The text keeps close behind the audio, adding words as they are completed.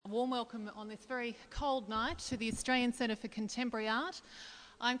warm welcome on this very cold night to the Australian Centre for Contemporary Art.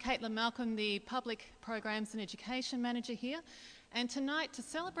 I'm Caitlin Malcolm, the Public Programs and Education Manager here, and tonight to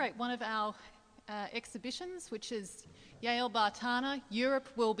celebrate one of our exhibitions, which is Yael Bartana, Europe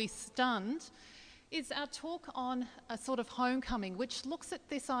Will Be Stunned, is our talk on a sort of homecoming which looks at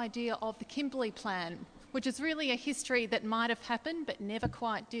this idea of the Kimberley Plan, which is really a history that might have happened but never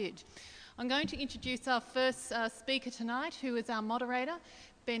quite did. I'm going to introduce our first speaker tonight, who is our moderator,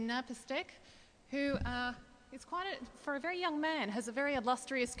 Ben Napastek, who is for a very young man, has a very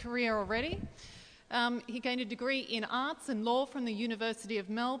illustrious career already. He gained a degree in arts and law from the University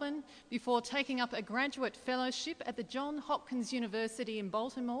of Melbourne before taking up a graduate fellowship at the Johns Hopkins University in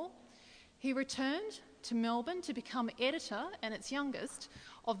Baltimore. He returned to Melbourne to become editor, and its youngest,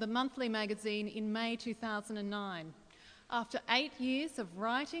 of the monthly magazine in May 2009. After 8 years of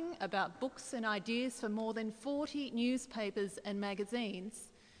writing about books and ideas for more than 40 newspapers and magazines,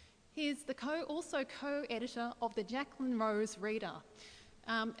 he is also co-editor of the Jacqueline Rose Reader.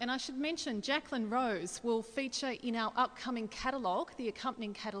 And I should mention, Jacqueline Rose will feature in our upcoming catalogue, the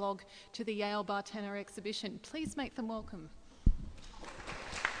accompanying catalogue to the Yael Bartana exhibition. Please make them welcome.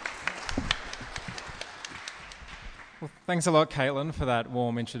 Well, thanks a lot, Caitlin, for that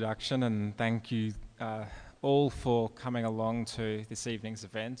warm introduction, and thank you all for coming along to this evening's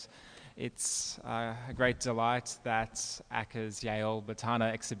event. It's a great delight that ACCA's Yael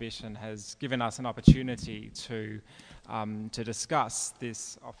Bartana exhibition has given us an opportunity to discuss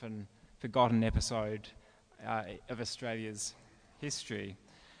this often forgotten episode of Australia's history.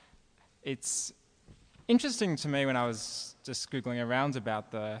 It's interesting to me, when I was just Googling around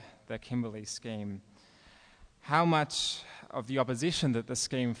about the Kimberley scheme, how much of the opposition that the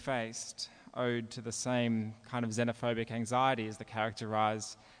scheme faced owed to the same kind of xenophobic anxieties that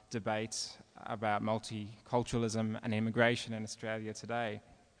characterise debate about multiculturalism and immigration in Australia today.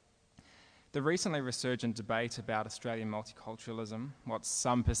 The recently resurgent debate about Australian multiculturalism, what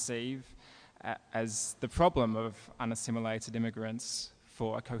some perceive as the problem of unassimilated immigrants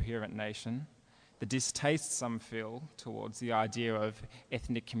for a coherent nation, the distaste some feel towards the idea of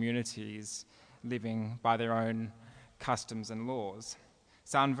ethnic communities living by their own customs and laws,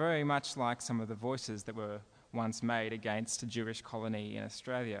 sound very much like some of the voices that were once made against a Jewish colony in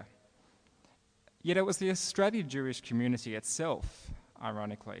Australia. Yet it was the Australian Jewish community itself,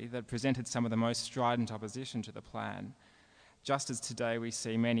 ironically, that presented some of the most strident opposition to the plan, just as today we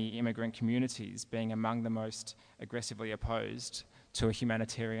see many immigrant communities being among the most aggressively opposed to a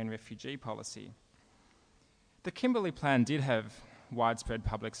humanitarian refugee policy. The Kimberley Plan did have widespread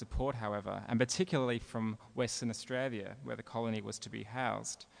public support, however, and particularly from Western Australia, where the colony was to be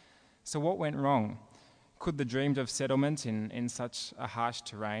housed. So what went wrong? Could the dreamed of settlement in such a harsh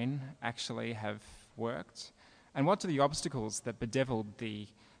terrain actually have worked? And what do the obstacles that bedeviled the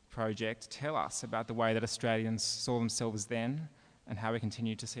project tell us about the way that Australians saw themselves then and how we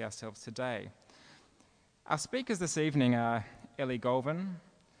continue to see ourselves today? Our speakers this evening are Ellie Golvan,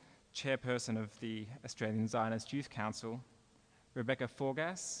 chairperson of the Australian Zionist Youth Council, Rebecca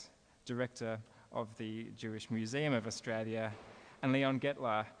Forgas, director of the Jewish Museum of Australia, and Leon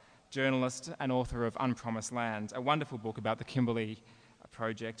Gettler, journalist and author of Unpromised Land, a wonderful book about the Kimberley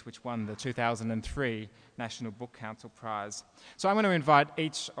project, which won the 2003 National Book Council Prize. So I'm going to invite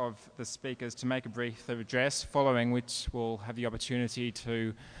each of the speakers to make a brief address, following which we'll have the opportunity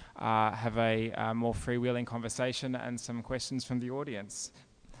to have a more freewheeling conversation and some questions from the audience.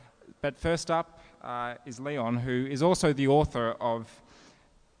 But first up is Leon, who is also the author of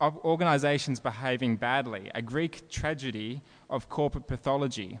Organisations Behaving Badly, a Greek tragedy of corporate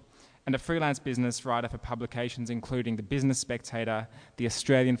pathology, and a freelance business writer for publications including The Business Spectator, The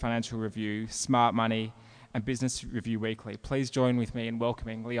Australian Financial Review, Smart Money, and Business Review Weekly. Please join with me in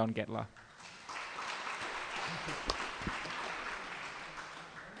welcoming Leon Gettler.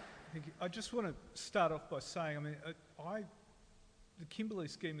 Thank you. I just want to start off by saying, the Kimberley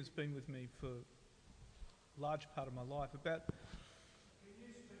scheme has been with me for a large part of my life.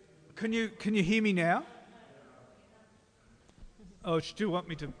 Can you hear me now? Oh, do you want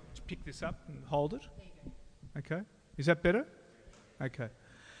me to pick this up and hold it? Okay. Is that better? Okay.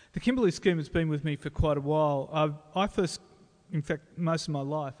 The Kimberley scheme has been with me for quite a while. I first, in fact, most of my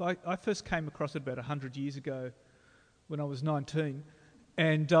life, I first came across it about 100 years ago when I was 19,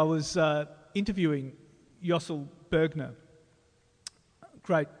 and I was interviewing Yossel Bergner,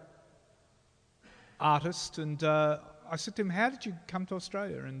 great artist, and I said to him, "How did you come to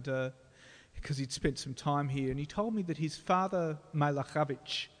Australia?" And because he'd spent some time here, and he told me that his father,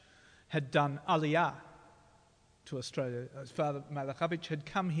 Melachavich, had done Aliyah to Australia. His father, Melachavich, had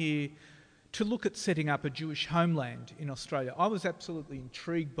come here to look at setting up a Jewish homeland in Australia. I was absolutely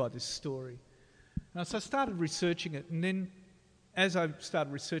intrigued by this story. And so I started researching it, and then as I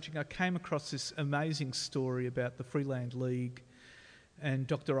started researching, I came across this amazing story about the Freeland League and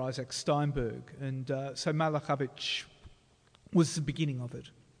Dr. Isaac Steinberg. And so Malachovich was the beginning of it.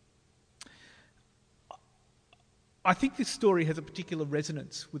 I think this story has a particular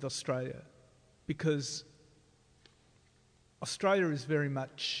resonance with Australia because Australia is very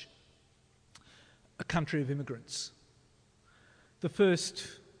much a country of immigrants. The first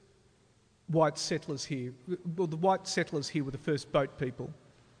white settlers here, well, the white settlers here were the first boat people,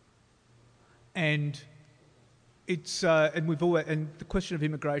 and it's and the question of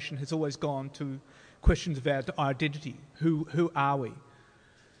immigration has always gone to questions of our identity. Who are we?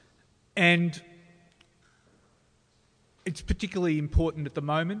 And it's particularly important at the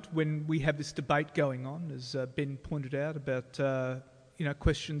moment when we have this debate going on, as Ben pointed out, about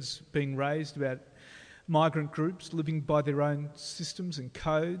questions being raised about migrant groups living by their own systems and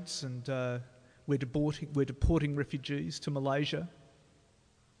codes, and we're deporting refugees to Malaysia.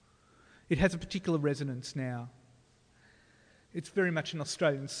 It has a particular resonance now. It's very much an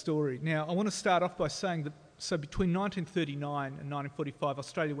Australian story. Now, I want to start off by saying that between 1939 and 1945,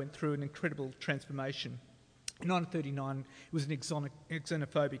 Australia went through an incredible transformation. In 1939, it was an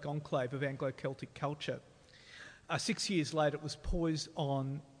xenophobic enclave of Anglo-Celtic culture. 6 years later, it was poised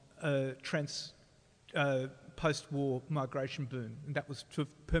on a post-war migration boom, and that was to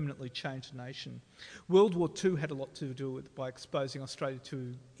have permanently changed the nation. World War II had a lot to do with by exposing Australia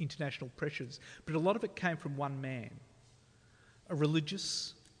to international pressures, but a lot of it came from one man, a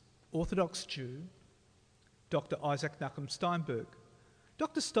religious Orthodox Jew, Dr. Isaac Nachum Steinberg.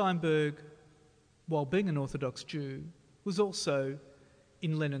 Dr. Steinberg, while being an Orthodox Jew, was also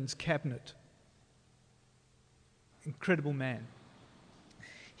in Lenin's cabinet. Incredible man.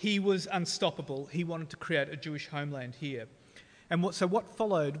 He was unstoppable. He wanted to create a Jewish homeland here. And what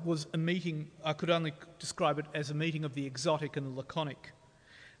followed was a meeting. I could only describe it as a meeting of the exotic and the laconic.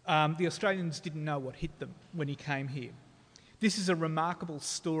 The Australians didn't know what hit them when he came here. This is a remarkable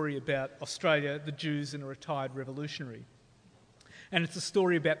story about Australia, the Jews and a retired revolutionary. And it's a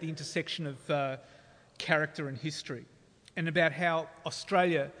story about the intersection of character and history, and about how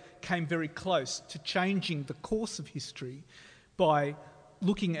Australia came very close to changing the course of history by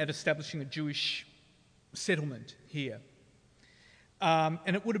looking at establishing a Jewish settlement here.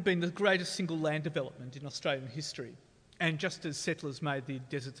 And it would have been the greatest single land development in Australian history. And just as settlers made the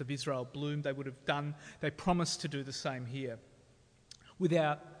deserts of Israel bloom, they promised to do the same here,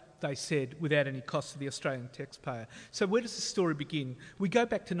 without any cost to the Australian taxpayer. So where does the story begin? We go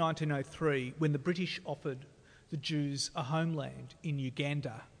back to 1903, when the British offered the Jews a homeland in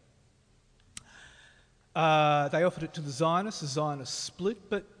Uganda. They offered it to the Zionists split,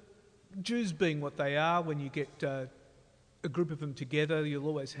 but Jews being what they are, when you get a group of them together, you'll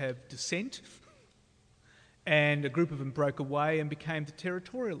always have dissent. And a group of them broke away and became the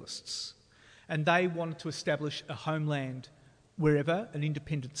territorialists. And they wanted to establish a homeland wherever, an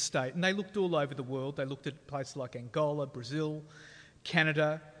independent state. And they looked all over the world. They looked at places like Angola, Brazil,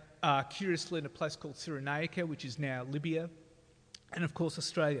 Canada, curiously in a place called Cyrenaica, which is now Libya, and of course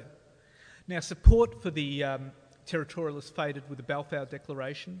Australia. Now, support for the territorialists faded with the Balfour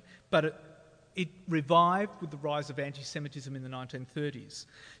Declaration, but it revived with the rise of anti-Semitism in the 1930s.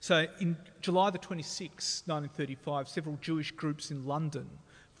 So in July the 26th, 1935, several Jewish groups in London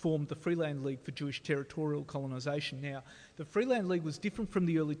formed the Freeland League for Jewish Territorial Colonisation. Now, the Freeland League was different from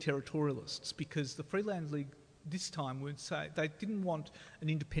the early territorialists because the Freeland League this time would say they didn't want an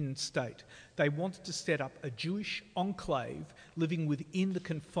independent state. They wanted to set up a Jewish enclave living within the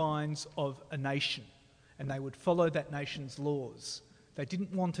confines of a nation, and they would follow that nation's laws. They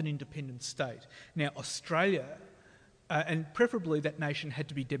didn't want an independent state. Now, Australia, and preferably that nation had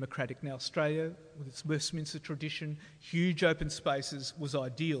to be democratic. Now, Australia, with its Westminster tradition, huge open spaces, was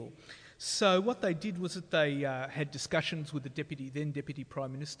ideal. So what they did was that they had discussions with the then Deputy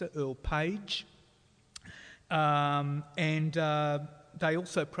Prime Minister, Earl Page, and they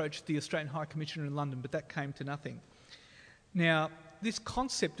also approached the Australian High Commissioner in London, but that came to nothing. Now, this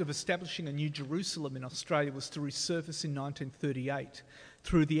concept of establishing a new Jerusalem in Australia was to resurface in 1938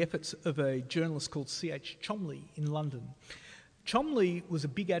 through the efforts of a journalist called C.H. Chomley in London. Chomley was a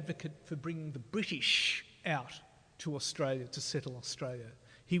big advocate for bringing the British out to Australia to settle Australia.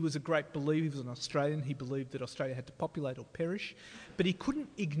 He was a great believer. He was an Australian. He believed that Australia had to populate or perish, but he couldn't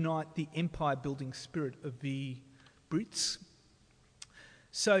ignite the empire-building spirit of the Brits.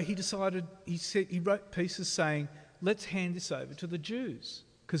 So he decided, he wrote pieces saying, let's hand this over to the Jews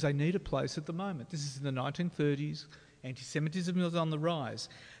because they need a place at the moment. This is in the 1930s Anti-Semitism was on the rise.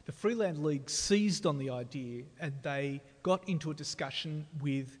 The Freeland League seized on the idea and they got into a discussion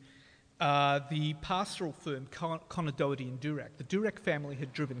with the pastoral firm Connor Doherty and Durack. The Durack family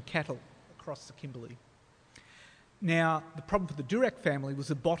had driven cattle across the Kimberley. Now, the problem for the Durack family was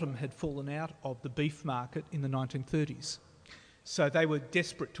the bottom had fallen out of the beef market in the 1930s. So they were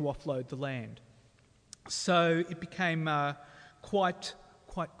desperate to offload the land. So it became quite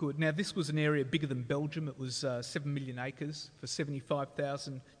good. Now, this was an area bigger than Belgium. It was 7 million acres for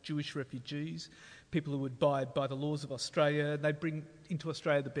 75,000 Jewish refugees, people who would abide by the laws of Australia. They'd bring into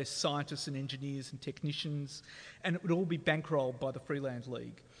Australia the best scientists and engineers and technicians, and it would all be bankrolled by the Freeland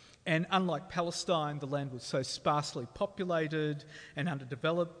League. And unlike Palestine, the land was so sparsely populated and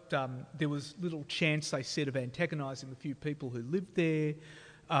underdeveloped, there was little chance, they said, of antagonising the few people who lived there.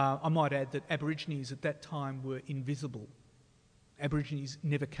 I might add that Aborigines at that time were invisible. Aborigines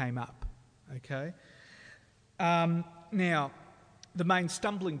never came up, okay? Now, the main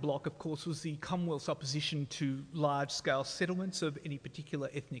stumbling block, of course, was the Commonwealth's opposition to large-scale settlements of any particular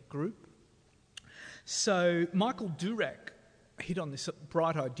ethnic group. So Michael Durack hit on this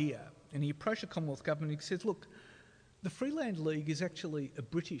bright idea, and he approached the Commonwealth government and he says, look, the Freeland League is actually a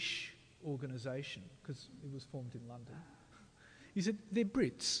British organisation, because it was formed in London. He said, they're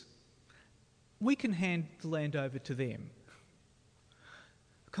Brits. We can hand the land over to them.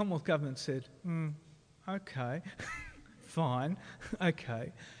 The Commonwealth government said, okay, fine,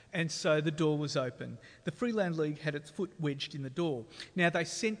 okay. And so the door was open. The Freeland League had its foot wedged in the door. Now, they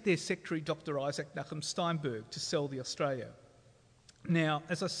sent their secretary, Dr. Isaac Nachum Steinberg, to sell the Australia. Now,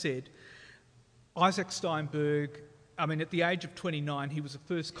 as I said, Isaac Steinberg, at the age of 29, he was the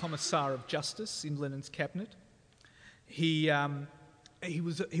first Commissar of Justice in Lenin's cabinet. He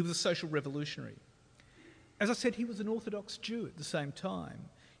was a social revolutionary. As I said, he was an Orthodox Jew at the same time.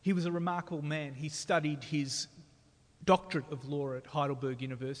 He was a remarkable man. He studied his doctorate of law at Heidelberg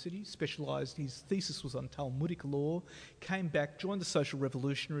University, specialised, his thesis was on Talmudic law, came back, joined the social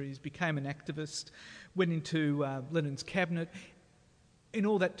revolutionaries, became an activist, went into Lenin's cabinet. In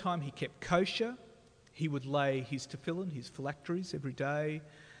all that time, he kept kosher. He would lay his tefillin, his phylacteries every day.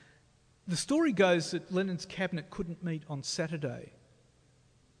 The story goes that Lenin's cabinet couldn't meet on Saturday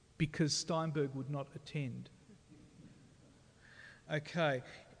because Steinberg would not attend. Okay.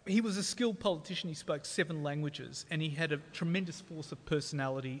 He was a skilled politician. He spoke 7 languages and he had a tremendous force of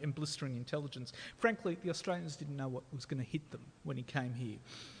personality and blistering intelligence. Frankly, the Australians didn't know what was going to hit them when he came here.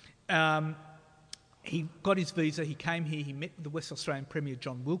 He got his visa, he came here, he met with the West Australian Premier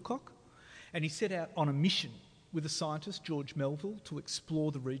John Wilcock, and he set out on a mission with a scientist, George Melville, to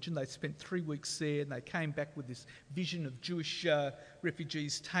explore the region. They spent 3 weeks there and they came back with this vision of Jewish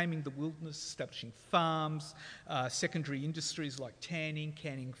refugees taming the wilderness, establishing farms, secondary industries like tanning,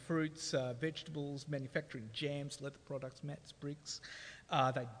 canning fruits, vegetables, manufacturing jams, leather products, mats, bricks.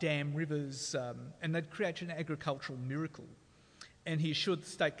 They'd dam rivers and they'd create an agricultural miracle. And he assured the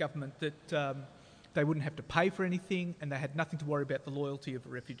state government that they wouldn't have to pay for anything and they had nothing to worry about the loyalty of the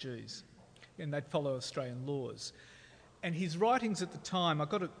refugees. And they'd follow Australian laws. And his writings at the time, I've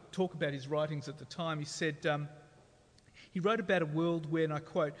got to talk about his writings at the time. He said, he wrote about a world where, and I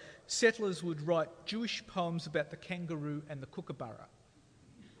quote, settlers would write Jewish poems about the kangaroo and the kookaburra.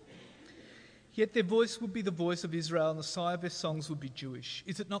 Yet their voice would be the voice of Israel and the sigh of their songs would be Jewish.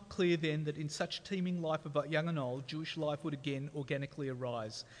 Is it not clear then that in such teeming life of young and old, Jewish life would again organically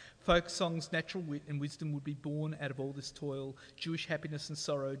arise? Folk songs, natural wit and wisdom would be born out of all this toil. Jewish happiness and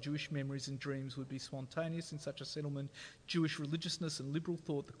sorrow, Jewish memories and dreams would be spontaneous in such a settlement. Jewish religiousness and liberal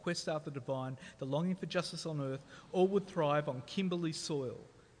thought, the quest after the divine, the longing for justice on earth, all would thrive on Kimberley soil,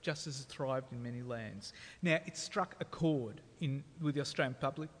 just as it thrived in many lands. Now, it struck a chord with the Australian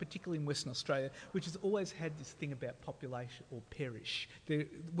public, particularly in Western Australia, which has always had this thing about population or perish.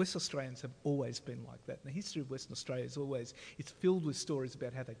 West Australians have always been like that. And the history of Western Australia is always, it's filled with stories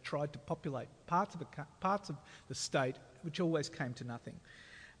about how they tried to populate parts of the state, which always came to nothing.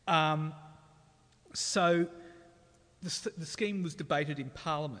 So the scheme was debated in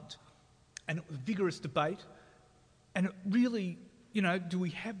Parliament, and it was a vigorous debate, and it really, do we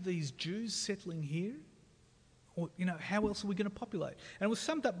have these Jews settling here? Or, how else are we going to populate? And it was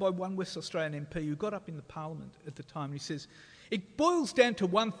summed up by one West Australian MP who got up in the Parliament at the time and he says, it boils down to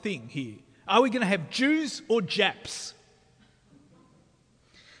one thing here. Are we going to have Jews or Japs?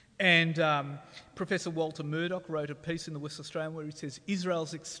 And Professor Walter Murdoch wrote a piece in the West Australian where he says,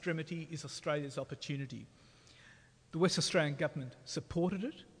 Israel's extremity is Australia's opportunity. The West Australian government supported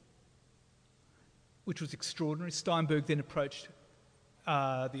it, which was extraordinary. Steinberg then approached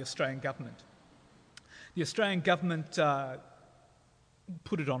the Australian government. The Australian government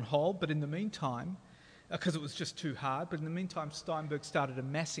put it on hold, but in the meantime, because it was just too hard. But in the meantime, Steinberg started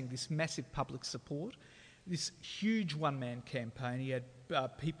amassing this massive public support, this huge one-man campaign. He had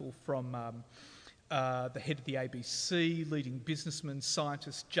people from the head of the ABC, leading businessmen,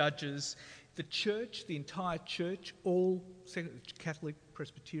 scientists, judges, the church, the entire church, all Catholic,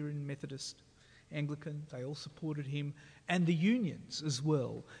 Presbyterian, Methodist, Anglican, they all supported him, and the unions as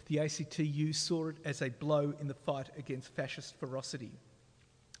well. The ACTU saw it as a blow in the fight against fascist ferocity.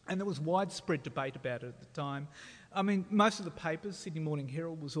 And there was widespread debate about it at the time. I mean, most of the papers, Sydney Morning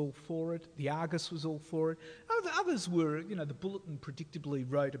Herald was all for it, the Argus was all for it. Others were, the Bulletin predictably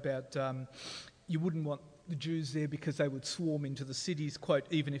wrote about you wouldn't want the Jews there because they would swarm into the cities, quote,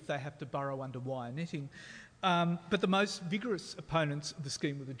 even if they have to burrow under wire netting. But the most vigorous opponents of the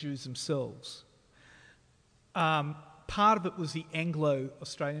scheme were the Jews themselves. Part of it was the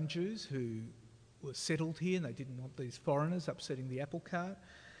Anglo-Australian Jews who were settled here and they didn't want these foreigners upsetting the apple cart.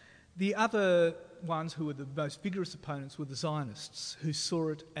 The other ones who were the most vigorous opponents were the Zionists, who saw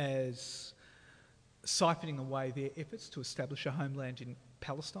it as siphoning away their efforts to establish a homeland in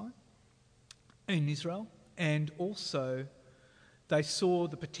Palestine, in Israel, and also they saw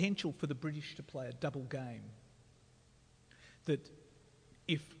the potential for the British to play a double game. That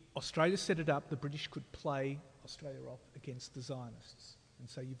if Australia set it up, the British could play Australia off against the Zionists. And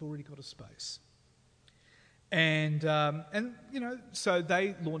so you've already got a space. And so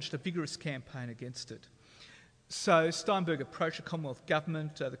they launched a vigorous campaign against it. So Steinberg approached the Commonwealth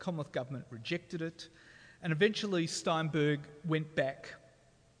government. The Commonwealth government rejected it. And eventually Steinberg went back.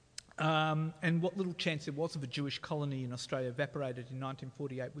 And what little chance there was of a Jewish colony in Australia evaporated in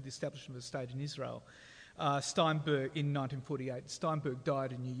 1948 with the establishment of a state in Israel. Steinberg, in 1948, Steinberg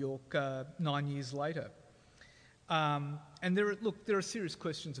died in New York 9 years later. And there are serious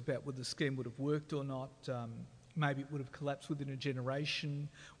questions about whether the scheme would have worked or not. Maybe it would have collapsed within a generation.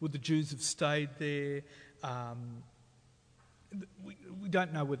 Would the Jews have stayed there? We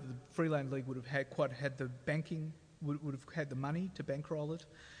don't know whether the Freeland League would have had the banking, would have had the money to bankroll it.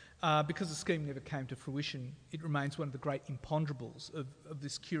 Because the scheme never came to fruition, it remains one of the great imponderables of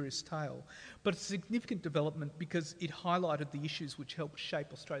this curious tale. But it's a significant development because it highlighted the issues which helped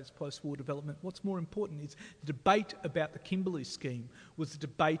shape Australia's post-war development. What's more important is the debate about the Kimberley scheme was the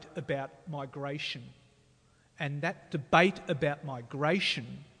debate about migration. And that debate about migration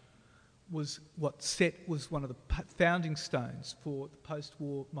was was one of the founding stones for the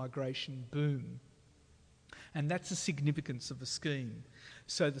post-war migration boom. And that's the significance of the scheme.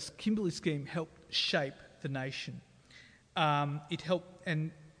 So the Kimberley scheme helped shape the nation. It helped, and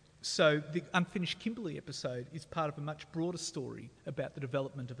so the Unfinished Kimberley episode is part of a much broader story about the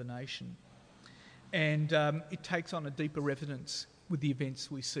development of a nation. And it takes on a deeper resonance with the events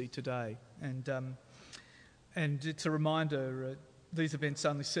we see today. And it's a reminder, these events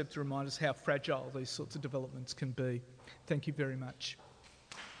only serve to remind us how fragile these sorts of developments can be. Thank you very much.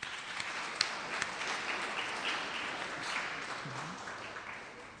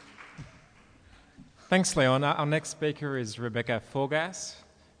 Thanks, Leon. Our next speaker is Rebecca Forgas,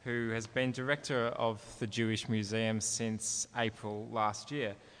 who has been director of the Jewish Museum since April last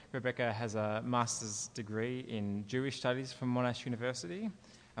year. Rebecca has a master's degree in Jewish Studies from Monash University,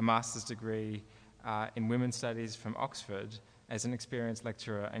 a master's degree in Women's Studies from Oxford, as an experienced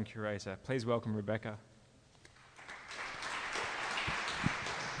lecturer and curator. Please welcome Rebecca.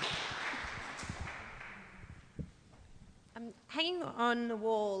 Hanging on the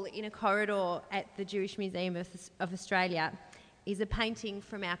wall in a corridor at the Jewish Museum of Australia is a painting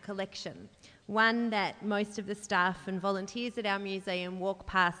from our collection, one that most of the staff and volunteers at our museum walk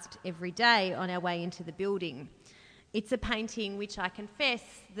past every day on our way into the building. It's a painting which I confess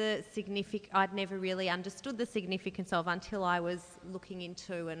I'd never really understood the significance of until I was looking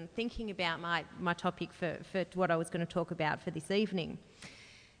into and thinking about my topic for what I was going to talk about for this evening.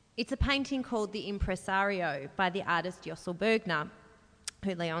 It's a painting called The Impresario by the artist Yossel Bergner,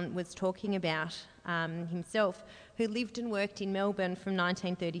 who Leon was talking about himself, who lived and worked in Melbourne from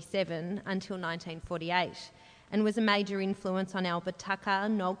 1937 until 1948 and was a major influence on Albert Tucker,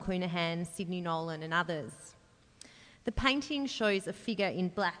 Noel Counihan, Sidney Nolan and others. The painting shows a figure in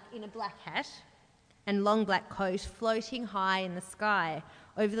a black hat and long black coat floating high in the sky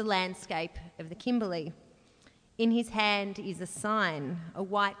over the landscape of the Kimberley. In his hand is a sign, a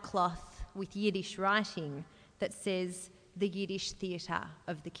white cloth with Yiddish writing that says, "The Yiddish Theatre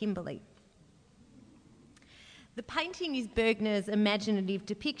of the Kimberley." The painting is Bergner's imaginative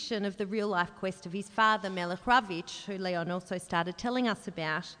depiction of the real-life quest of his father, Melech Ravitch, who Leon also started telling us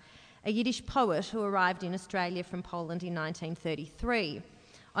about, a Yiddish poet who arrived in Australia from Poland in 1933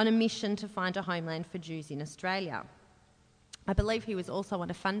 on a mission to find a homeland for Jews in Australia. I believe he was also on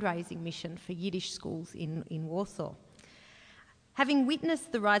a fundraising mission for Yiddish schools in Warsaw. Having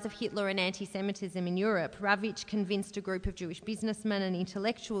witnessed the rise of Hitler and anti-Semitism in Europe, Ravitch convinced a group of Jewish businessmen and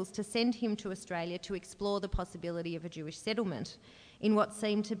intellectuals to send him to Australia to explore the possibility of a Jewish settlement in what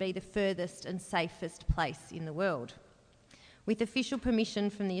seemed to be the furthest and safest place in the world. With official permission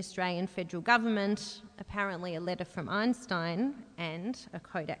from the Australian federal government, apparently a letter from Einstein and a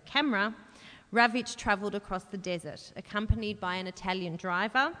Kodak camera, Ravitch travelled across the desert, accompanied by an Italian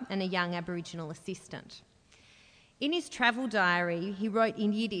driver and a young Aboriginal assistant. In his travel diary, he wrote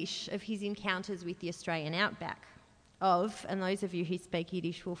in Yiddish of his encounters with the Australian outback, and those of you who speak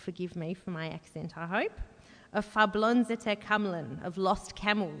Yiddish will forgive me for my accent, I hope, of Fablonzete Kamlen, of lost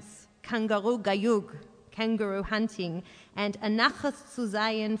camels, Kangaroo Gayug, kangaroo hunting, and Anachas zu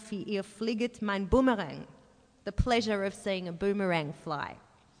sein wie ihr flieget mein Boomerang, the pleasure of seeing a boomerang fly.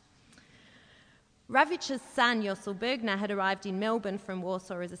 Ravitch's son, Yossel Bergner, had arrived in Melbourne from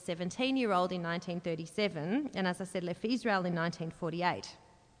Warsaw as a 17-year-old in 1937 and, as I said, left for Israel in 1948.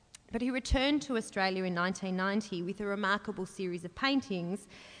 But he returned to Australia in 1990 with a remarkable series of paintings,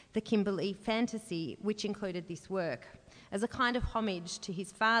 the Kimberley Fantasy, which included this work, as a kind of homage to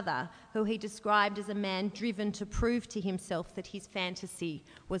his father, who he described as a man driven to prove to himself that his fantasy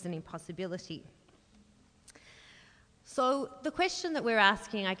was an impossibility. So the question that we're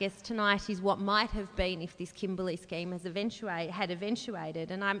asking, I guess, tonight is what might have been if this Kimberley scheme had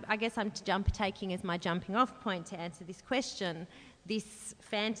eventuated. And I guess I'm taking as my jumping off point to answer this question, this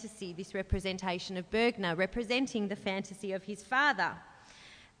fantasy, this representation of Bergner, representing the fantasy of his father.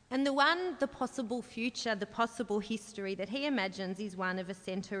 And the possible future, the possible history that he imagines is one of a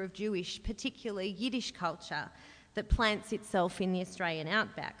centre of Jewish, particularly Yiddish culture, that plants itself in the Australian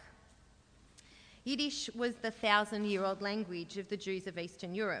outback. Yiddish was the 1,000-year-old language of the Jews of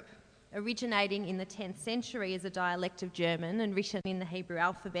Eastern Europe, originating in the 10th century as a dialect of German and written in the Hebrew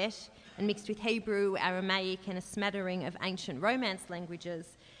alphabet and mixed with Hebrew, Aramaic and a smattering of ancient Romance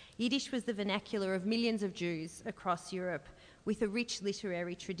languages. Yiddish was the vernacular of millions of Jews across Europe with a rich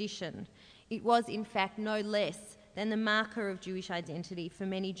literary tradition. It was, in fact, no less than the marker of Jewish identity for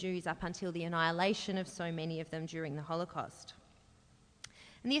many Jews up until the annihilation of so many of them during the Holocaust.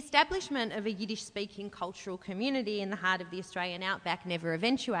 And the establishment of a Yiddish-speaking cultural community in the heart of the Australian outback never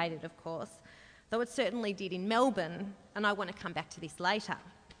eventuated, of course, though it certainly did in Melbourne, and I want to come back to this later.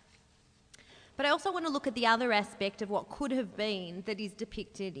 But I also want to look at the other aspect of what could have been that is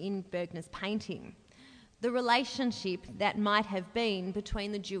depicted in Bergner's painting, the relationship that might have been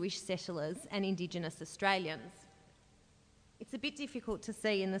between the Jewish settlers and Indigenous Australians. It's a bit difficult to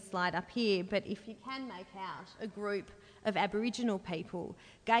see in the slide up here, but if you can make out a group of Aboriginal people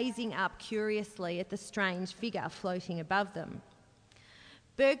gazing up curiously at the strange figure floating above them.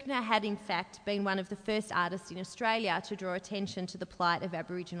 Bergner had in fact been one of the first artists in Australia to draw attention to the plight of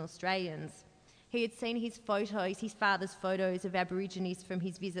Aboriginal Australians. He had seen his father's photos of Aborigines from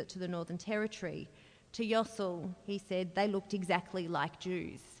his visit to the Northern Territory. To Yossel, he said, they looked exactly like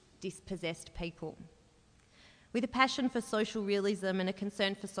Jews, dispossessed people. With a passion for social realism and a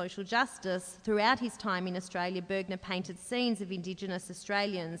concern for social justice, throughout his time in Australia, Bergner painted scenes of Indigenous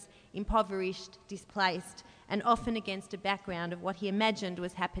Australians, impoverished, displaced, and often against a background of what he imagined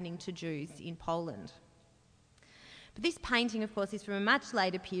was happening to Jews in Poland. But this painting, of course, is from a much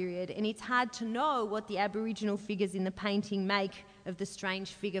later period, and it's hard to know what the Aboriginal figures in the painting make of the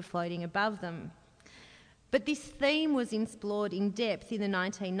strange figure floating above them. But this theme was explored in depth in the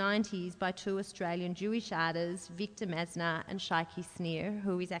 1990s by two Australian Jewish artists, Victor Masner and Shaiki Sneer,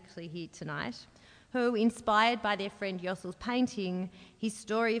 who is actually here tonight, who, inspired by their friend Yossel's painting, his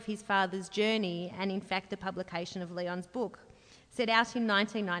story of his father's journey, and in fact the publication of Leon's book, set out in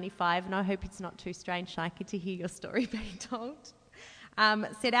 1995, and I hope it's not too strange, Shaiki, to hear your story being told,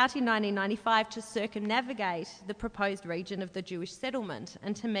 set out in 1995 to circumnavigate the proposed region of the Jewish settlement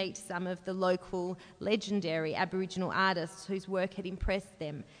and to meet some of the local legendary Aboriginal artists whose work had impressed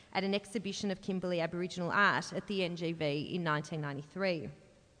them at an exhibition of Kimberley Aboriginal art at the NGV in 1993.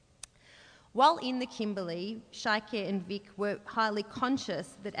 While in the Kimberley, Shaiki and Vic were highly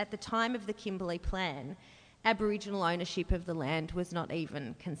conscious that at the time of the Kimberley plan, Aboriginal ownership of the land was not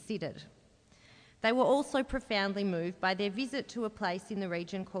even considered. They were also profoundly moved by their visit to a place in the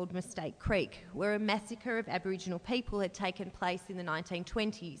region called Mistake Creek, where a massacre of Aboriginal people had taken place in the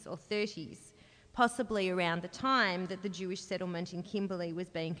 1920s or 30s, possibly around the time that the Jewish settlement in Kimberley was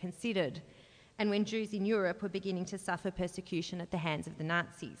being considered, and when Jews in Europe were beginning to suffer persecution at the hands of the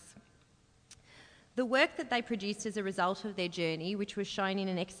Nazis. The work that they produced as a result of their journey, which was shown in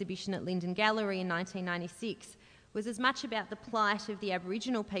an exhibition at Linden Gallery in 1996, was as much about the plight of the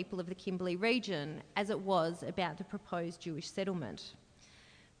Aboriginal people of the Kimberley region as it was about the proposed Jewish settlement.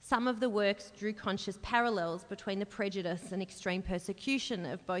 Some of the works drew conscious parallels between the prejudice and extreme persecution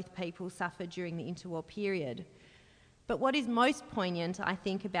of both peoples suffered during the interwar period. But what is most poignant, I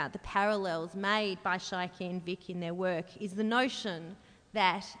think, about the parallels made by Shaikh and Vic in their work is the notion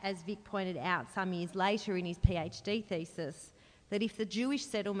that, as Vic pointed out some years later in his PhD thesis, that if the Jewish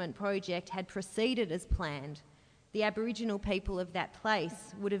settlement project had proceeded as planned, the Aboriginal people of that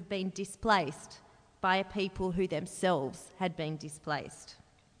place would have been displaced by a people who themselves had been displaced.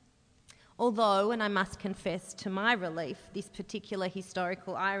 Although, and I must confess to my relief, this particular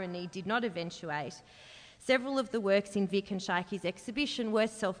historical irony did not eventuate, several of the works in Vic and Shaikh's exhibition were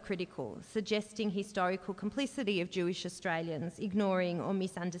self-critical, suggesting historical complicity of Jewish Australians, ignoring or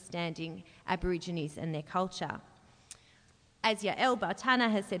misunderstanding Aborigines and their culture. As Yael Bartana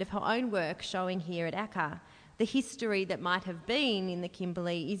has said of her own work showing here at ACCA, the history that might have been in the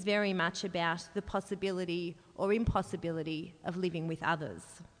Kimberley is very much about the possibility or impossibility of living with others.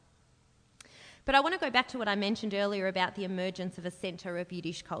 But I want to go back to what I mentioned earlier about the emergence of a centre of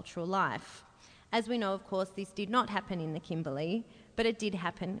Yiddish cultural life. As we know, of course, this did not happen in the Kimberley, but it did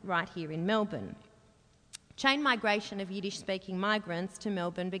happen right here in Melbourne. Chain migration of Yiddish-speaking migrants to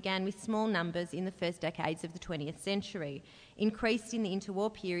Melbourne began with small numbers in the first decades of the 20th century, increased in the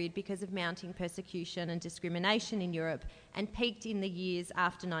interwar period because of mounting persecution and discrimination in Europe, and peaked in the years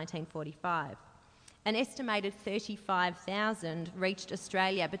after 1945. An estimated 35,000 reached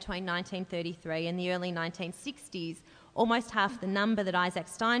Australia between 1933 and the early 1960s, almost half the number that Isaac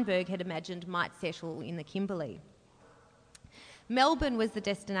Steinberg had imagined might settle in the Kimberley. Melbourne was the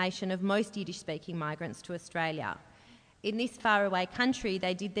destination of most Yiddish-speaking migrants to Australia. In this faraway country,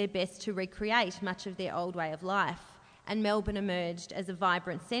 they did their best to recreate much of their old way of life, and Melbourne emerged as a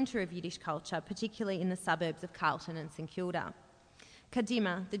vibrant centre of Yiddish culture, particularly in the suburbs of Carlton and St Kilda.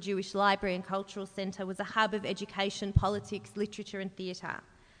 Kadima, the Jewish Library and Cultural Centre, was a hub of education, politics, literature and theatre.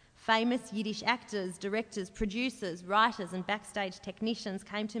 Famous Yiddish actors, directors, producers, writers and backstage technicians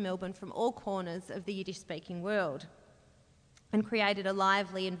came to Melbourne from all corners of the Yiddish-speaking world and created a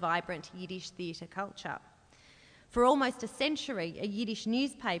lively and vibrant Yiddish theatre culture. For almost a century, a Yiddish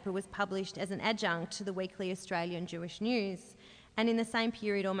newspaper was published as an adjunct to the weekly Australian Jewish News, and in the same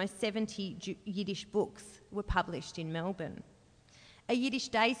period almost 70 Yiddish books were published in Melbourne. A Yiddish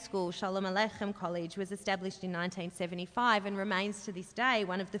day school, Shalom Aleichem College, was established in 1975 and remains to this day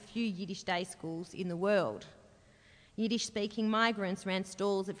one of the few Yiddish day schools in the world. Yiddish-speaking migrants ran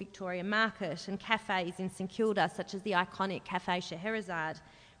stalls at Victoria Market and cafes in St Kilda, such as the iconic Café Scheherazade,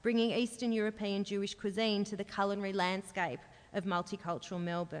 bringing Eastern European Jewish cuisine to the culinary landscape of multicultural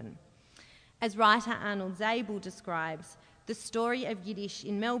Melbourne. As writer Arnold Zabel describes, the story of Yiddish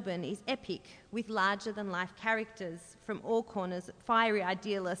in Melbourne is epic, with larger-than-life characters from all corners, fiery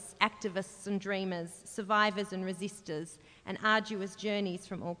idealists, activists and dreamers, survivors and resistors, and arduous journeys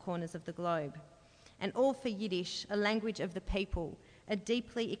from all corners of the globe. And all for Yiddish, a language of the people, a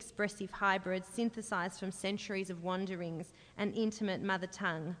deeply expressive hybrid synthesised from centuries of wanderings, an intimate mother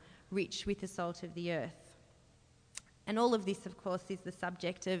tongue, rich with the salt of the earth. And all of this, of course, is the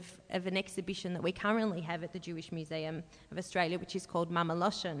subject of an exhibition that we currently have at the Jewish Museum of Australia, which is called Mama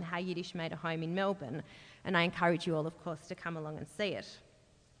Loshen, How Yiddish Made a Home in Melbourne. And I encourage you all, of course, to come along and see it.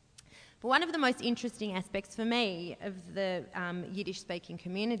 But one of the most interesting aspects for me of the Yiddish-speaking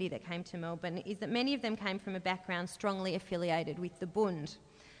community that came to Melbourne is that many of them came from a background strongly affiliated with the Bund,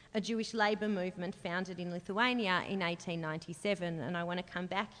 a Jewish labour movement founded in Lithuania in 1897. And I want to come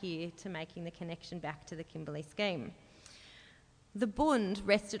back here to making the connection back to the Kimberley scheme. The Bund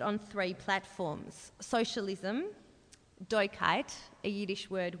rested on three platforms: socialism, Doigkeit, a Yiddish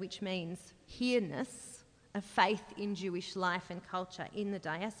word which means here-ness, a faith in Jewish life and culture in the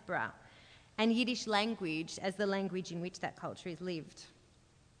diaspora, and Yiddish language as the language in which that culture is lived.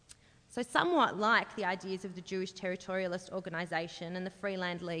 So somewhat like the ideas of the Jewish Territorialist Organisation and the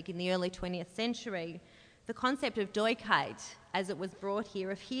Freeland League in the early 20th century, the concept of Doigkeit, as it was brought here,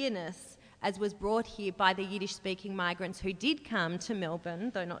 of here-ness, as was brought here by the Yiddish-speaking migrants who did come to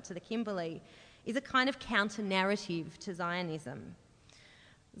Melbourne, though not to the Kimberley, is a kind of counter-narrative to Zionism.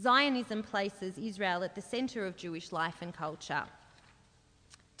 Zionism places Israel at the centre of Jewish life and culture.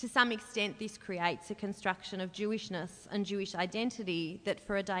 To some extent, this creates a construction of Jewishness and Jewish identity that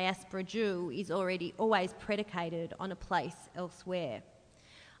for a diaspora Jew is already always predicated on a place elsewhere.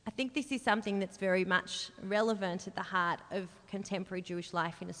 I think this is something that's very much relevant at the heart of contemporary Jewish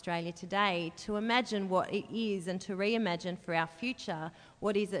life in Australia today, to imagine what it is and to reimagine for our future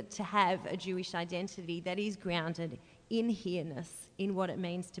what is it to have a Jewish identity that is grounded in here-ness, in what it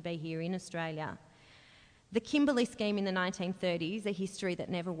means to be here in Australia. The Kimberley scheme in the 1930s, a history that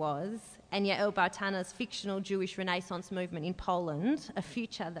never was, and Yael Bartana's fictional Jewish Renaissance movement in Poland, a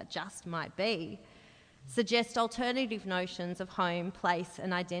future that just might be, suggest alternative notions of home, place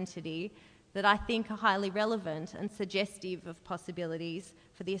and identity that I think are highly relevant and suggestive of possibilities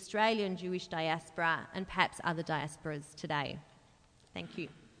for the Australian Jewish diaspora and perhaps other diasporas today. Thank you.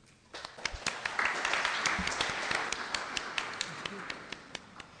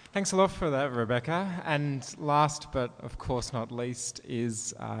 Thanks a lot for that, Rebecca. And last but of course not least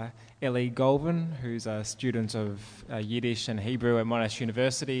is Ellie Golvan, who's a student of Yiddish and Hebrew at Monash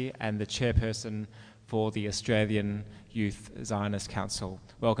University and the chairperson for the Australian Youth Zionist Council.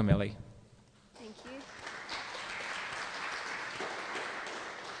 Welcome, Ellie. Thank you.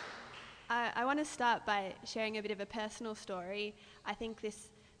 I want to start by sharing a bit of a personal story. I think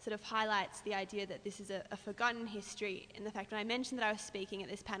this sort of highlights the idea that this is a forgotten history, in the fact when I mentioned that I was speaking at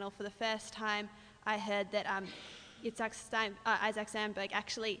this panel for the first time, I heard that Isaac Steinberg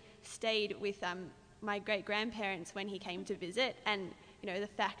actually stayed with my great-grandparents when he came to visit, and the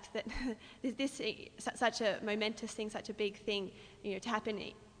fact that this such a momentous thing, such a big thing, to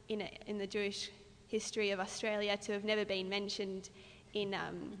happen in the Jewish history of Australia, to have never been mentioned in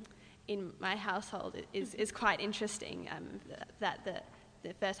my household is quite interesting. That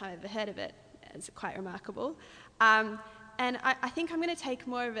the first time I ever heard of it is quite remarkable. And I think I'm going to take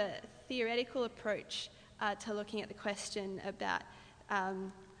more of a theoretical approach to looking at the question about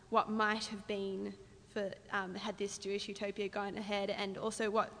what might have been had this Jewish utopia gone ahead, and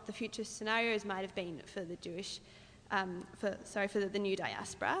also what the future scenarios might have been for the Jewish, for the new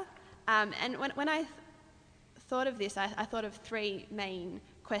diaspora. And when I thought of this, I thought of three main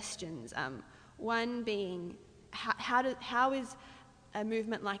questions. One being, how is a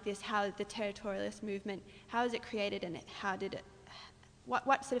movement like this, how the territorialist movement, how is it created, and how did it,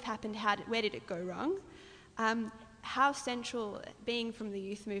 what sort of happened, where did it go wrong? How central, being from the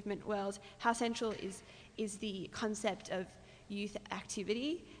youth movement world, how central is the concept of youth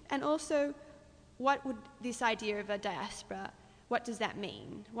activity? And also, what would this idea of a diaspora, what does that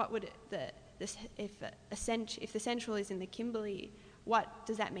mean? What would if the central is in the Kimberley, what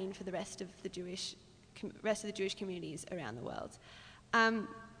does that mean for the rest of the Jewish communities around the world? And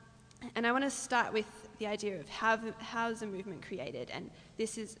I want to start with the idea of how is a movement created, and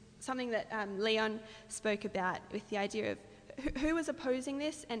this is something that Leon spoke about, with the idea of who was opposing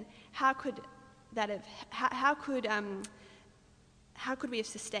this, and how could we have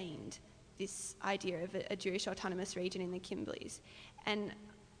sustained this idea of a Jewish autonomous region in the Kimberleys? And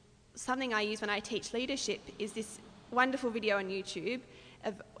something I use when I teach leadership is this wonderful video on YouTube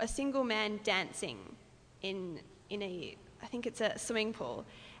of a single man dancing in a, I think it's a swimming pool,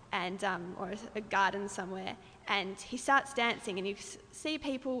 and or a garden somewhere, and he starts dancing, and you see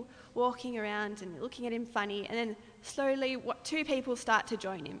people walking around and looking at him funny, and then slowly two people start to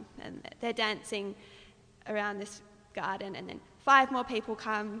join him, and they're dancing around this garden, and then 5 more people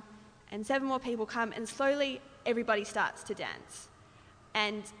come, and 7 more people come, and slowly everybody starts to dance.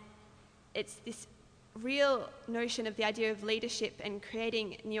 And it's this real notion of the idea of leadership and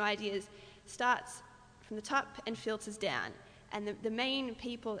creating new ideas starts from the top and filters down. And the main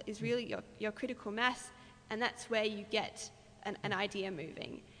people is really your critical mass, and that's where you get an idea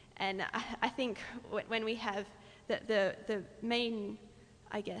moving. And I think when we have the main,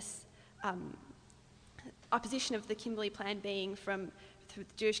 I guess, opposition of the Kimberley Plan being from the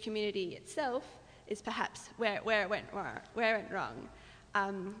Jewish community itself is perhaps where it went wrong.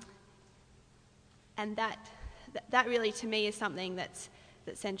 And that really, to me, is something that's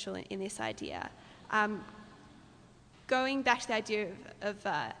central in this idea. Going back to the idea of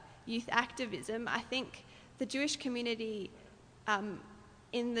youth activism, I think the Jewish community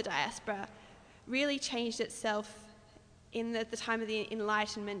in the diaspora really changed itself in the time of the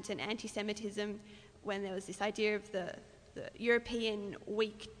Enlightenment and anti-Semitism, when there was this idea of the European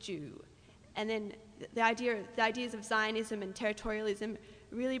weak Jew. And then the ideas of Zionism and territorialism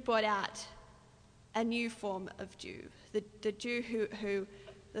really brought out a new form of Jew, the Jew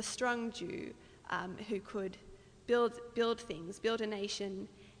the strong Jew, who could build things, build a nation,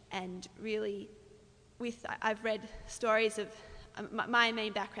 and really, I've read stories of, my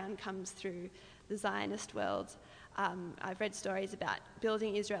main background comes through the Zionist world. I've read stories about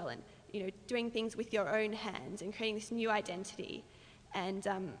building Israel and doing things with your own hands and creating this new identity. And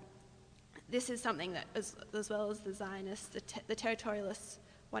this is something that, as well as the Zionists, the territorialists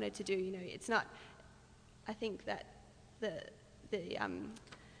wanted to do. It's not. I think that the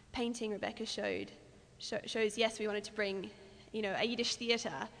painting Rebecca shows. Yes, we wanted to bring, a Yiddish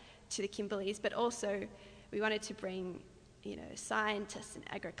theatre to the Kimberleys, but also we wanted to bring scientists and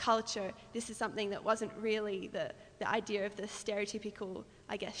agriculture. This is something that wasn't really the idea of the stereotypical,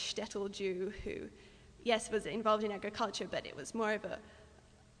 I guess, shtetl Jew who, yes, was involved in agriculture, but it was more of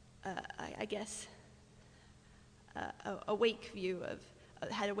a weak view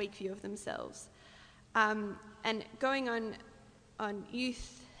had a weak view of themselves. And going on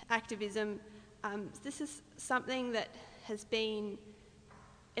youth activism, this is something that has been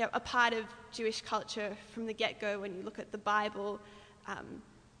a part of Jewish culture from the get-go. When you look at the Bible,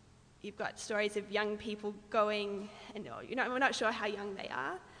 you've got stories of young people going, and we're not sure how young they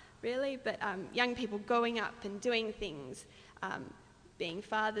are, really, but young people going up and doing things, being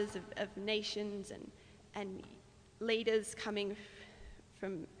fathers of nations and leaders coming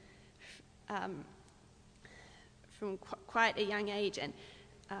from quite a young age. And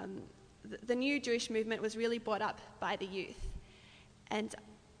the new Jewish movement was really brought up by the youth. And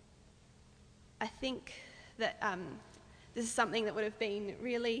I think that this is something that would have been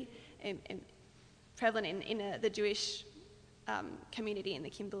really prevalent in the Jewish community in the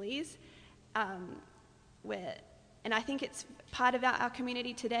Kimberleys, and I think it's part of our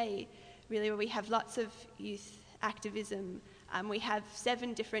community today, really, where we have lots of youth activism. We have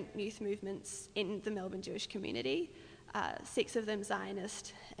 7 different youth movements in the Melbourne Jewish community, 6 of them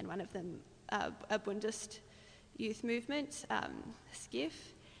Zionist, and 1 of them a Bundist youth movement,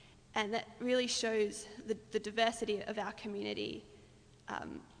 SCIF. And that really shows the diversity of our community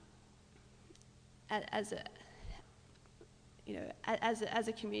as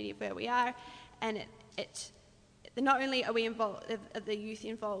a community of where we are. And not only are the youth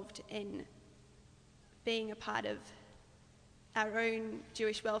involved in being a part of our own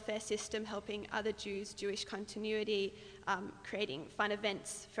Jewish welfare system, helping other Jews, Jewish continuity, creating fun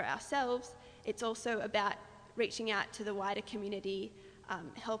events for ourselves, it's also about reaching out to the wider community,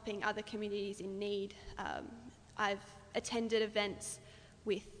 helping other communities in need. I've attended events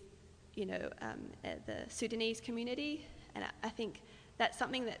with, the Sudanese community, and I think that's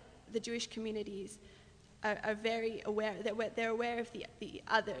something that the Jewish communities are very aware. They're aware of the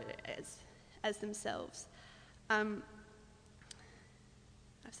other as themselves. I've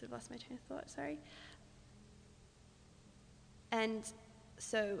sort of lost my train of thought. Sorry. And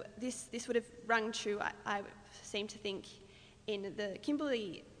so this would have rung true, I seem to think, in the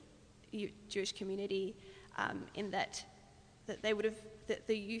Kimberley Jewish community, in that they would have, that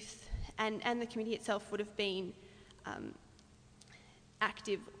the youth and the community itself would have been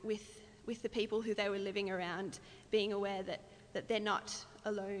active with the people who they were living around, being aware that they're not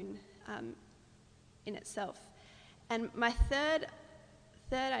alone in itself. And my third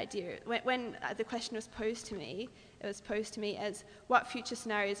idea, when the question was posed to me, it was posed to me as what future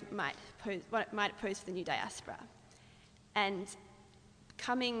scenarios might it pose for the new diaspora. And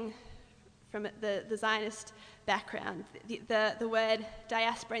coming from the Zionist background, the word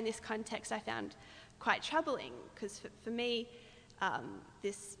diaspora in this context I found quite troubling, because for me,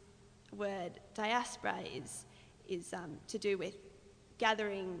 this word diaspora is to do with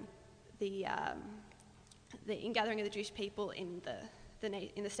gathering gathering of the Jewish people in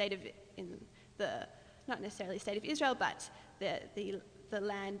the state of not necessarily the state of Israel, but the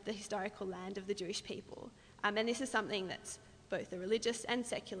land, the historical land of the Jewish people. And this is something that's both a religious and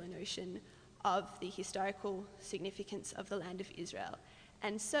secular notion of the historical significance of the land of Israel.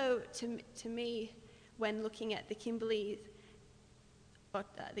 And so, to me, when looking at the Kimberley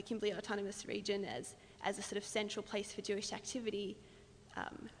Autonomous Region as a sort of central place for Jewish activity,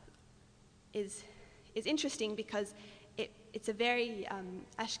 is interesting, because it's a very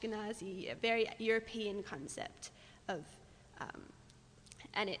Ashkenazi, a very European concept of,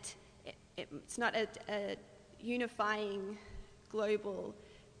 and it's not a unifying global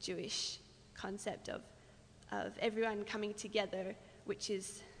Jewish concept of everyone coming together, which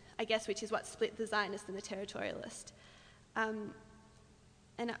is what split the Zionist and the territorialist. And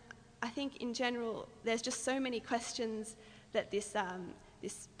I think in general, there's just so many questions that this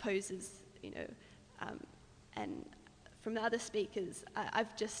poses, and from the other speakers,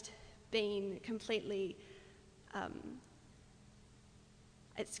 I've just been completely,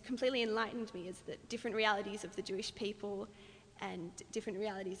 it's completely enlightened me as the different realities of the Jewish people and different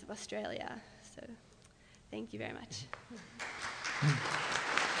realities of Australia. So thank you very much.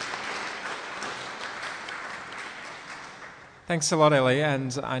 Thanks a lot, Ellie,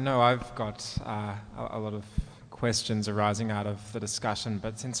 and I know I've got a lot of questions arising out of the discussion,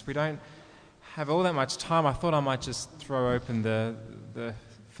 but since we don't have all that much time, I thought I might just throw open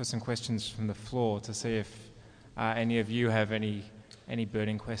for some questions from the floor to see if any of you have any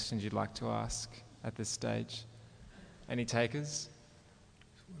burning questions you'd like to ask at this stage. Any takers?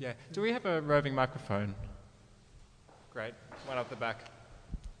 Yeah. Do we have a roving microphone? Great. One up the back.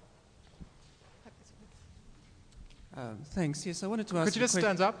 Thanks. Yes, I wanted to ask. Could you just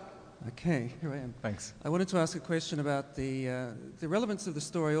stand up? Okay, here I am. Thanks. I wanted to ask a question about the relevance of the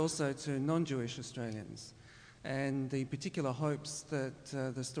story also to non-Jewish Australians and the particular hopes that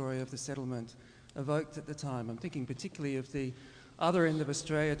the story of the settlement evoked at the time. I'm thinking particularly of the other end of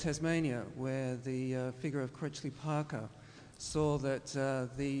Australia, Tasmania, where the figure of Critchley Parker saw that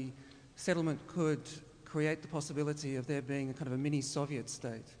the settlement could create the possibility of there being a kind of a mini-Soviet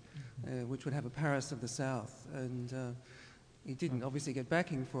state, which would have a Paris of the South. And he didn't obviously get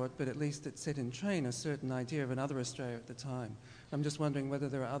backing for it, but at least it set in train a certain idea of another Australia at the time. I'm just wondering whether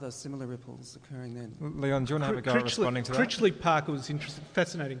there are other similar ripples occurring then. Leon, do you want to have a go at responding to that? Critchley Parker was an interesting,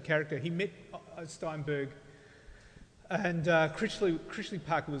 fascinating character. He met Steinberg, and Critchley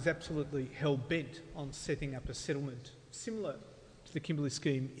Parker was absolutely hell-bent on setting up a settlement similar to the Kimberley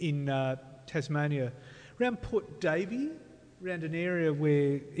scheme in Tasmania, around Port Davey, around an area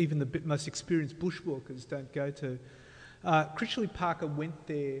where even the most experienced bushwalkers don't go to. Critchley Parker went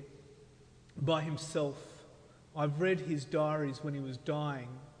there by himself. I've read his diaries when he was dying.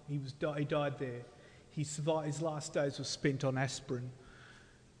 He died there. His last days were spent on aspirin.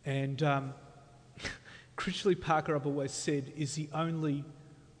 And Critchley Parker, I've always said, is the only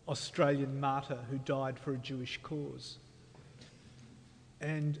Australian martyr who died for a Jewish cause.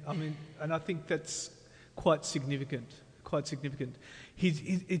 And I think that's quite significant.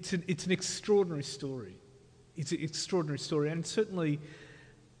 It's an extraordinary story. It's an extraordinary story, and certainly,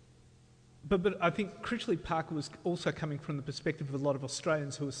 but I think Critchley Parker was also coming from the perspective of a lot of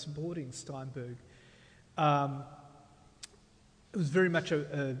Australians who were supporting Steinberg. It was very much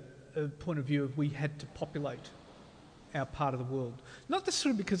a point of view of we had to populate our part of the world. Not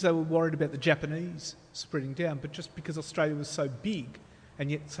necessarily because they were worried about the Japanese spreading down, but just because Australia was so big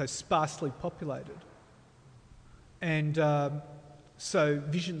and yet so sparsely populated. And so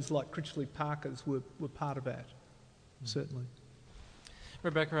visions like Critchley Parker's were part of that, certainly.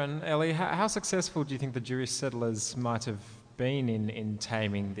 Rebecca and Ellie, how successful do you think the Jewish settlers might have been in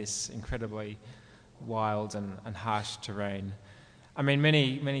taming this incredibly wild and harsh terrain? I mean,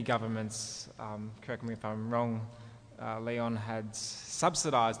 many governments, correct me if I'm wrong, Leon, had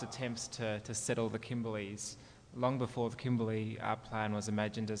subsidised attempts to settle the Kimberleys long before the Kimberley plan was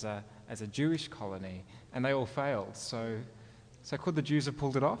imagined as a Jewish colony, and they all failed. So could the Jews have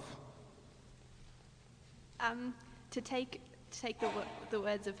pulled it off? To take the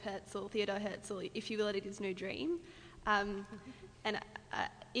words of Theodor Herzl, if you will, it is no dream. And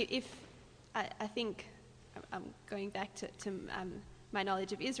if I think I'm going back to my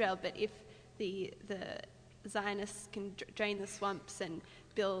knowledge of Israel, but if the Zionists can drain the swamps and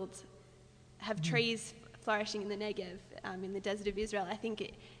have trees flourishing in the Negev, in the desert of Israel, I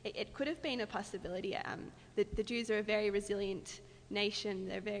think it could have been a possibility. The Jews are a very resilient nation.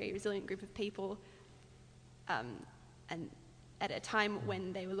 They're a very resilient group of people. And at a time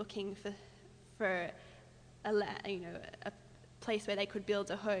when they were looking for a place where they could build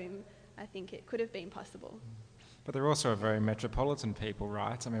a home, I think it could have been possible. But they're also a very metropolitan people,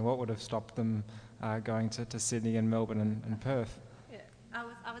 right? I mean, what would have stopped them going to Sydney and Melbourne and Perth? I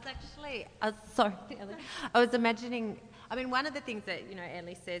was imagining, one of the things that,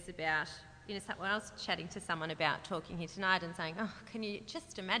 Ellie says about, when I was chatting to someone about talking here tonight and saying, oh, can you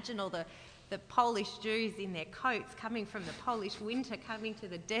just imagine all the Polish Jews in their coats coming from the Polish winter, coming to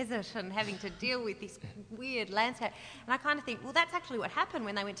the desert and having to deal with this weird landscape. And I kind of think, well, that's actually what happened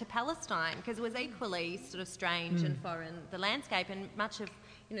when they went to Palestine, because it was equally sort of strange and foreign, the landscape. And much of,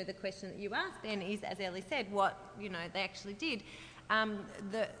 the question that you asked then is, as Ellie said, what, they actually did.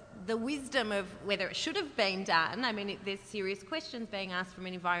 The wisdom of whether it should have been done, there's serious questions being asked from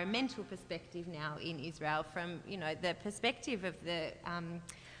an environmental perspective now in Israel, from, the perspective of the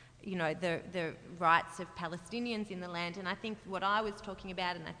rights of Palestinians in the land. And I think what I was talking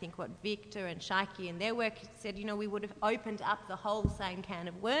about, and I think what Victor and Shaiki and their work said, we would have opened up the whole same can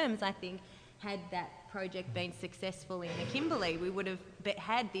of worms, I think, had that project been successful in the Kimberley. We would have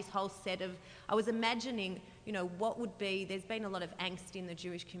had this whole set of, I was imagining, what would be, there's been a lot of angst in the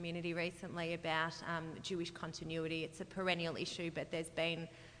Jewish community recently about Jewish continuity. It's a perennial issue, but there's been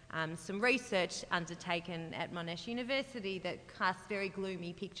some research undertaken at Monash University that casts very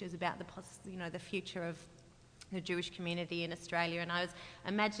gloomy pictures about the future of the Jewish community in Australia. And I was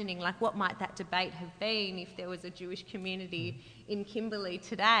imagining, what might that debate have been if there was a Jewish community in Kimberley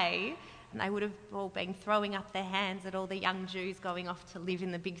today? And they would have all been throwing up their hands at all the young Jews going off to live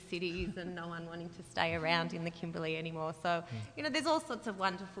in the big cities and no one wanting to stay around in the Kimberley anymore. So, there's all sorts of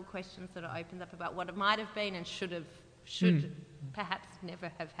wonderful questions that are opened up about what it might have been and should perhaps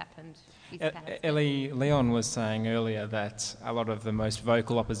never have happened is perhaps Ellie Leon was saying earlier that a lot of the most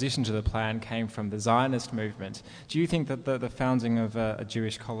vocal opposition to the plan came from the Zionist movement. Do you think that the founding of a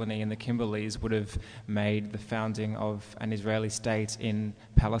Jewish colony in the Kimberleys would have made the founding of an Israeli state in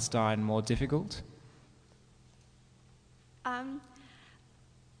Palestine more difficult?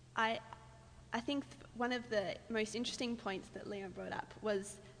 I think one of the most interesting points that Leon brought up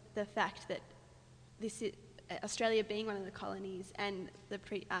was the fact that this is, Australia being one of the colonies and the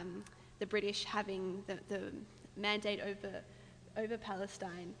British having the mandate over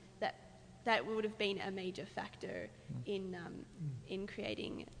Palestine, that would have been a major factor in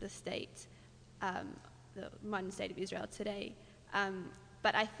creating the state, the modern state of Israel today.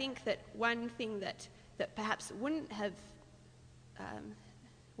 But I think that one thing that perhaps wouldn't have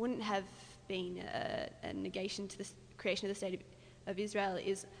been a negation to the creation of the state of Israel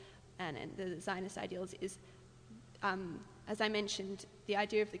is, and the Zionist ideals is, as I mentioned, the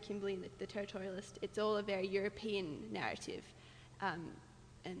idea of the Kimberley and the territorialist. It's all a very European narrative, and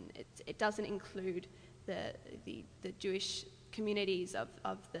it doesn't include the Jewish communities of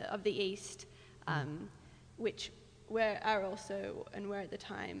the East, which were at the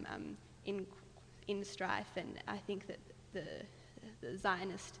time in strife. And I think that the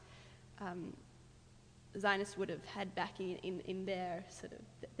Zionists would have had backing in their sort of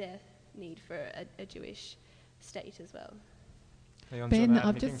their need for a Jewish state as well. Leon, do you want to add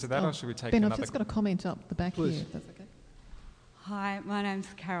anything to that, or should we take another? I've just got a comment up the back Please. here, if that's okay. Hi, my name's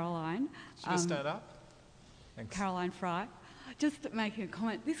Caroline. Should we stand up? Thanks. Caroline Fry. Just making a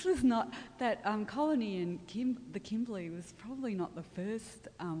comment. This was not that colony in the Kimberley was probably not the first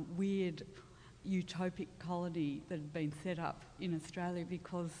weird utopic colony that had been set up in Australia,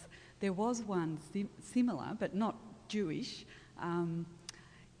 because there was one similar, but not Jewish,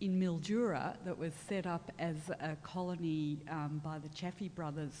 in Mildura that was set up as a colony by the Chaffee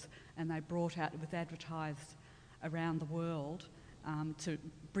brothers, and they brought out, it was advertised around the world to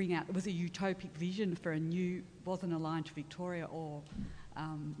bring out, it was a utopic vision for a new, wasn't aligned to Victoria or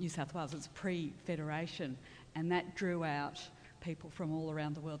New South Wales, it was pre-federation, and that drew out people from all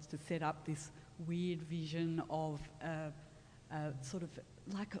around the world to set up this weird vision of sort of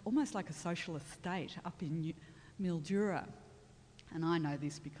like almost like a socialist state up in Mildura. And I know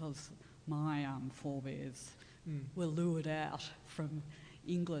this because my forebears were lured out from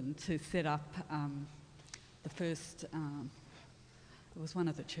England to set up the first, it was one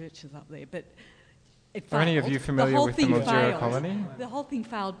of the churches up there, but it failed. Are any of you familiar with the Mildura colony? The whole thing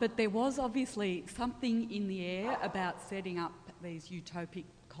failed, but there was obviously something in the air about setting up these utopic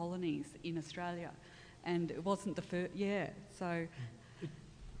colonies in Australia, and it wasn't the first, so...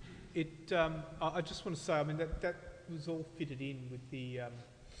 I just want to say, I mean, that was all fitted in with the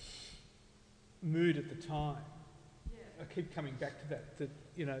mood at the time. Yeah. I keep coming back to that,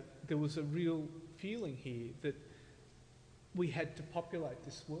 you know, there was a real feeling here that we had to populate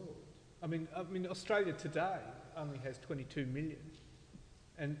this world. I mean, Australia today only has 22 million.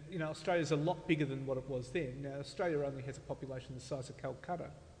 And, you know, Australia's a lot bigger than what it was then. Now, Australia only has a population the size of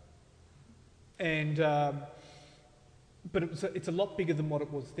Calcutta. And, but it's a lot bigger than what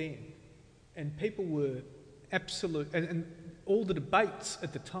it was then. And people were and all the debates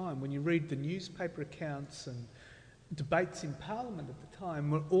at the time, when you read the newspaper accounts and debates in Parliament at the time,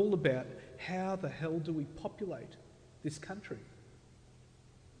 were all about how the hell do we populate this country?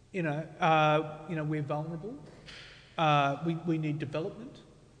 You know, we're vulnerable. We need development.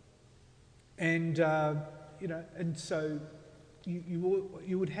 And, and so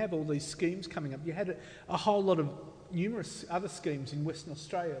you would have all these schemes coming up. You had a whole lot of numerous other schemes in Western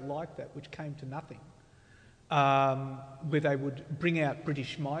Australia like that, which came to nothing, where they would bring out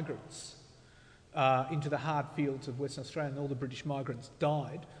British migrants into the hard fields of Western Australia, and all the British migrants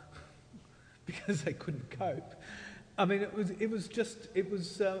died because they couldn't cope. I mean, it was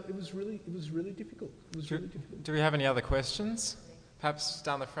really difficult. It was really difficult. Do we have any other questions? Perhaps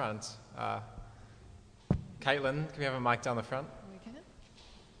down the front. Caitlin, can we have a mic down the front? We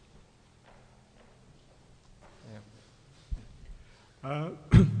can.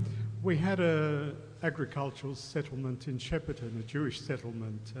 We had an agricultural settlement in Shepparton, a Jewish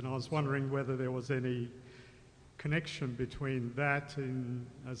settlement, and I was wondering whether there was any connection between that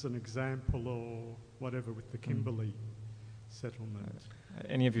as an example or whatever with the Kimberley settlement.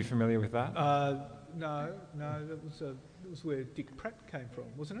 Any of you familiar with that? No, that was where Dick Pratt came from,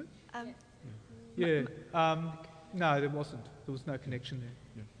 wasn't it? No, there wasn't. There was no connection there.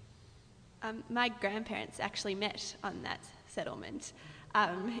 Yeah. My grandparents actually met on that settlement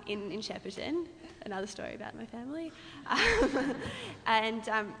in Shepparton. Another story about my family, and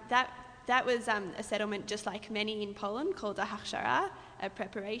that that was a settlement just like many in Poland called a hachshara, a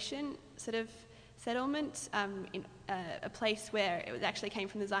preparation sort of settlement, in a place where it actually came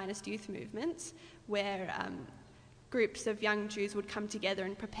from the Zionist youth movements, where groups of young Jews would come together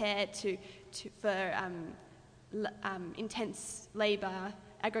and prepare for intense labour,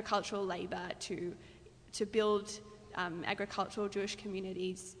 agricultural labour, to build agricultural Jewish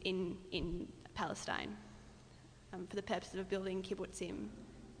communities in Palestine for the purpose of building kibbutzim.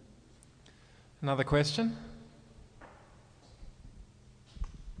 Another question?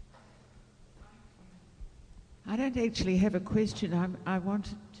 I don't actually have a question. I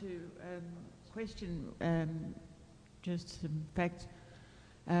wanted to question just some facts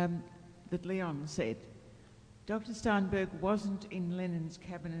that Leon said. Dr. Steinberg wasn't in Lenin's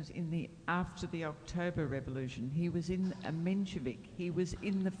cabinet after the October Revolution. He was in a Menshevik. He was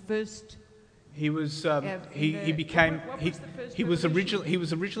in the first. He was. He was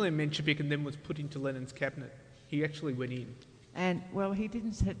originally a Menshevik and then was put into Lenin's cabinet. He actually went in. And well, he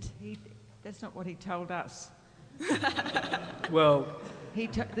didn't. That's not what he told us. Well,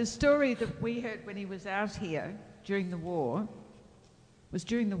 the story that we heard when he was out here during the war was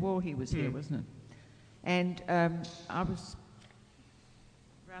during the war he was here, wasn't it? And I was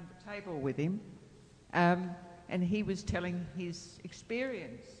around the table with him, and he was telling his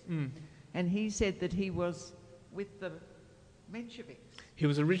experience. And he said that he was with the Mensheviks. He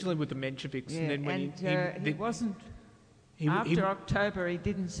was originally with the Mensheviks, and then when he wasn't. After October, he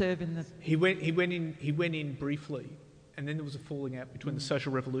didn't serve in the. He went in briefly, and then there was a falling out between the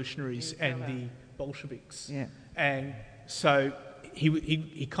Social Revolutionaries and the Bolsheviks. Yeah. And so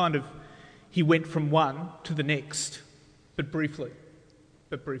he kind of went from one to the next, but briefly.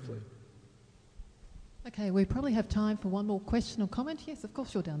 Okay, we probably have time for one more question or comment. Yes, of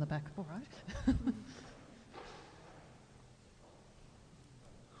course, you're down the back. All right.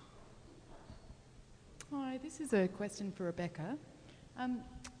 Hi, this is a question for Rebecca.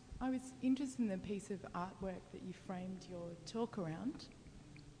 I was interested in the piece of artwork that you framed your talk around,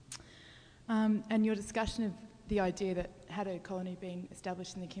 and your discussion of the idea that had a colony been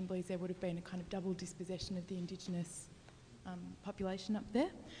established in the Kimberleys, there would have been a kind of double dispossession of the Indigenous population up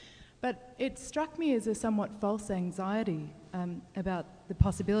there. But it struck me as a somewhat false anxiety about the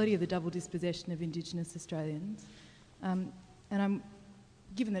possibility of the double dispossession of Indigenous Australians.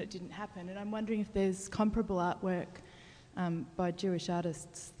 Given that it didn't happen, and I'm wondering if there's comparable artwork by Jewish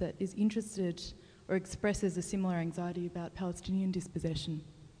artists that is interested or expresses a similar anxiety about Palestinian dispossession.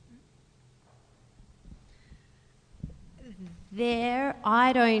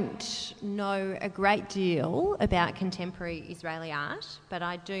 I don't know a great deal about contemporary Israeli art, but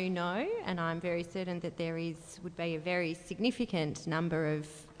I do know, and I'm very certain that would be a very significant number of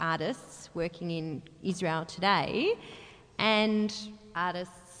artists working in Israel today, and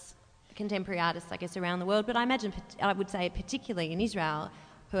contemporary artists, I guess, around the world, but I would say particularly in Israel,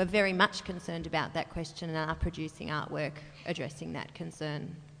 who are very much concerned about that question and are producing artwork addressing that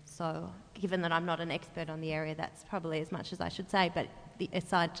concern. So, given that I'm not an expert on the area, that's probably as much as I should say, but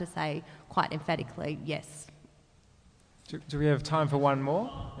aside to say quite emphatically, yes. Do we have time for one more?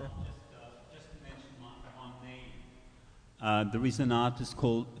 Yeah. Just to mention one name. There is an artist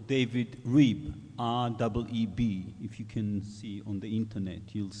called David Reeb, R-E-E-B. If you can see on the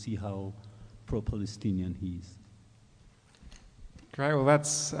internet, you'll see how pro-Palestinian he is. Great. Well,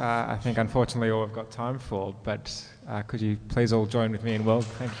 that's, I think, unfortunately all we've got time for, but could you please all join with me in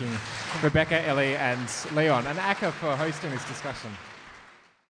thanking Rebecca, Ellie and Leon and Aka for hosting this discussion.